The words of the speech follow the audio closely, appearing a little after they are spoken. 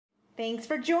Thanks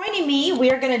for joining me. We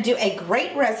are going to do a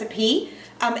great recipe.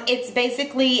 It's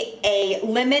basically a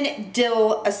lemon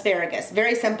dill asparagus.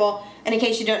 Very simple. And in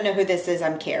case you don't know who this is,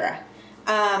 I'm Kara.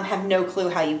 Have no clue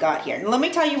how you got here. And let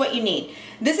me tell you what you need.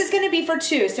 This is going to be for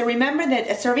two. So remember that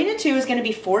a serving of two is going to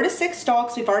be 4 to 6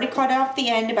 stalks. We've already cut off the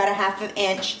end about a ½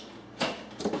 inch.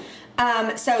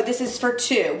 So this is for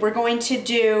two. We're going to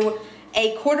do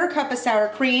a 1/4 cup of sour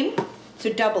cream.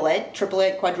 So double it, triple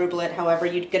it, quadruple it, however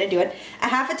you're gonna do it. A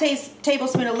 ½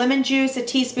 tablespoon of lemon juice, a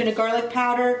teaspoon of garlic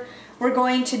powder. We're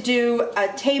going to do a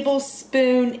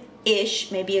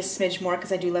tablespoon-ish, maybe a smidge more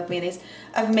because I do love mayonnaise,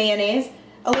 of mayonnaise.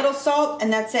 A little salt,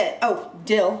 and that's it. Oh,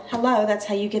 dill, hello, that's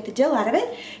how you get the dill out of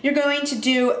it. You're going to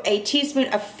do a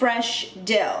teaspoon of fresh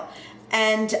dill.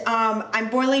 And I'm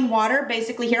boiling water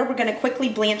basically here. We're gonna quickly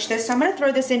blanch this. So I'm gonna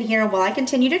throw this in here and while I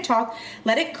continue to talk,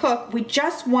 let it cook. We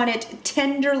just want it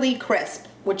tenderly crisp,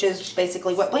 which is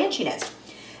basically what blanching is.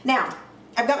 Now,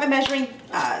 I've got my measuring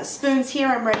spoons here.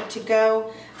 I'm ready to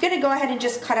go. I'm gonna go ahead and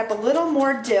just cut up a little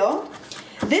more dill.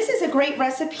 This is a great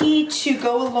recipe to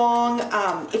go along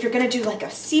if you're gonna do like a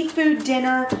seafood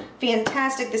dinner.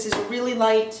 Fantastic. This is a really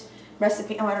light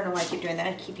recipe. Oh, I don't know why I keep doing that.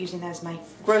 I keep using that as my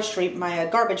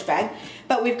garbage bag.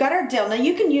 But we've got our dill. Now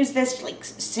you can use this like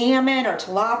salmon or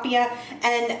tilapia.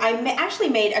 And I actually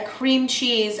made a cream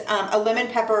cheese, a lemon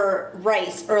pepper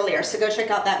rice earlier. So go check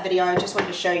out that video. I just wanted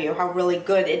to show you how really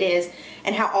good it is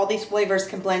and how all these flavors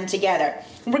can blend together.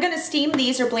 And we're gonna steam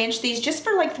these or blanch these just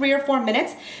for like 3 or 4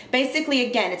 minutes. Basically,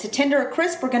 again, it's a tender or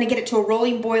crisp. We're gonna get it to a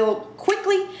rolling boil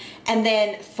quickly and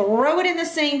then throw it in the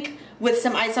sink with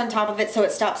some ice on top of it so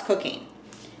it stops cooking.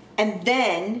 And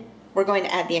then we're going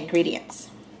to add the ingredients.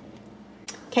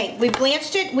 Okay, we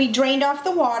blanched it, we drained off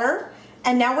the water,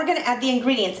 and now we're gonna add the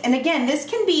ingredients. And again, this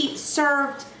can be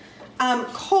served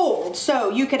cold,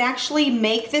 so you could actually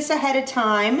make this ahead of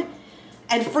time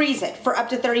and freeze it for up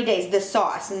to 30 days, this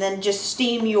sauce, and then just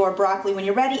steam your broccoli when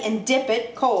you're ready and dip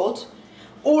it cold,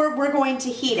 or we're going to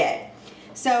heat it.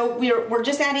 So we're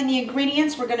just adding the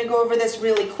ingredients. We're gonna go over this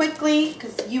really quickly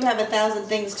because you have 1,000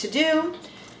 things to do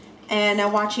and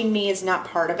watching me is not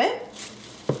part of it.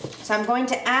 So I'm going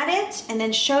to add it and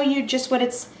then show you just what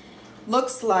it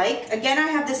looks like. Again, I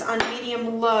have this on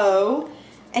medium low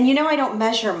and you know I don't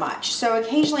measure much. So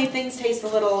occasionally things taste a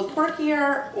little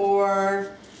quirkier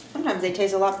or sometimes they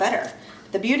taste a lot better.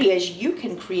 The beauty is you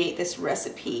can create this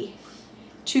recipe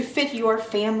to fit your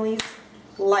family's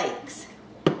likes.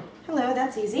 Hello,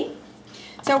 that's easy.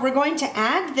 So we're going to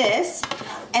add this,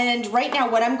 and right now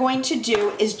what I'm going to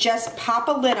do is just pop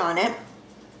a lid on it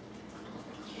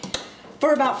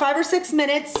for about 5 or 6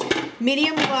 minutes,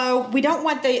 medium low. We don't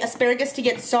want the asparagus to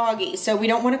get soggy, so we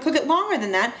don't want to cook it longer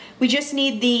than that. We just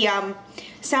need the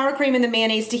sour cream and the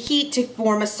mayonnaise to heat to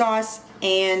form a sauce,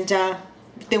 and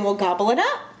then we'll gobble it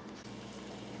up.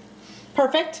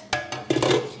 Perfect.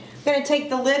 I'm going to take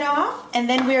the lid off and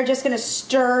then we are just going to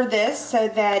stir this so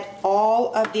that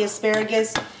all of the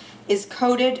asparagus is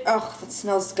coated. Oh, that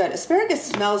smells good. Asparagus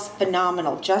smells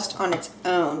phenomenal just on its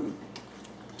own.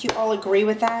 Do you all agree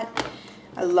with that?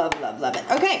 I love, love, love it.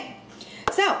 Okay,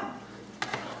 so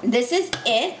this is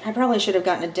it. I probably should have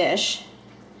gotten a dish.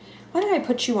 Why did I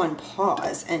put you on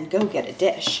pause and go get a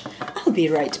dish? I'll be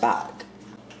right back.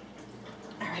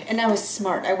 And I was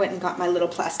smart. I went and got my little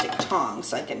plastic tongs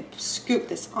so I can scoop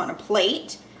this on a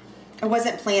plate. I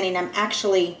wasn't planning. I'm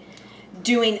actually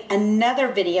doing another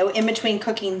video in between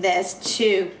cooking this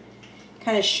to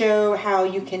kind of show how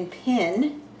you can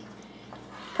pin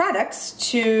products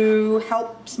to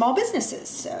help small businesses.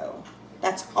 So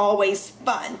that's always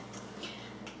fun.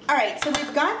 All right, so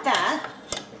we've got that.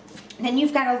 Then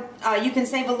you've got you can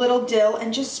save a little dill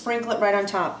and just sprinkle it right on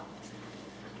top.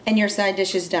 And your side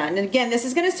dish is done. And again, this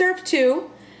is gonna serve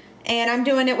two, and I'm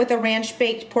doing it with a ranch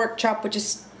baked pork chop, which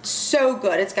is so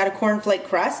good. It's got a cornflake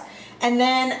crust. And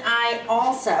then I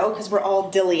also, because we're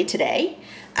all dilly today,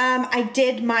 I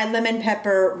did my lemon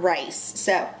pepper rice.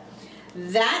 So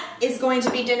that is going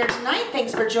to be dinner tonight.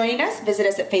 Thanks for joining us. Visit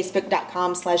us at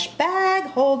facebook.com/bag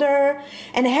holder.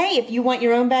 And hey, if you want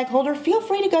your own bag holder, feel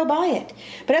free to go buy it.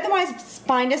 But otherwise,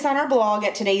 find us on our blog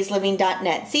at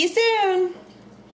todaysliving.net. See you soon.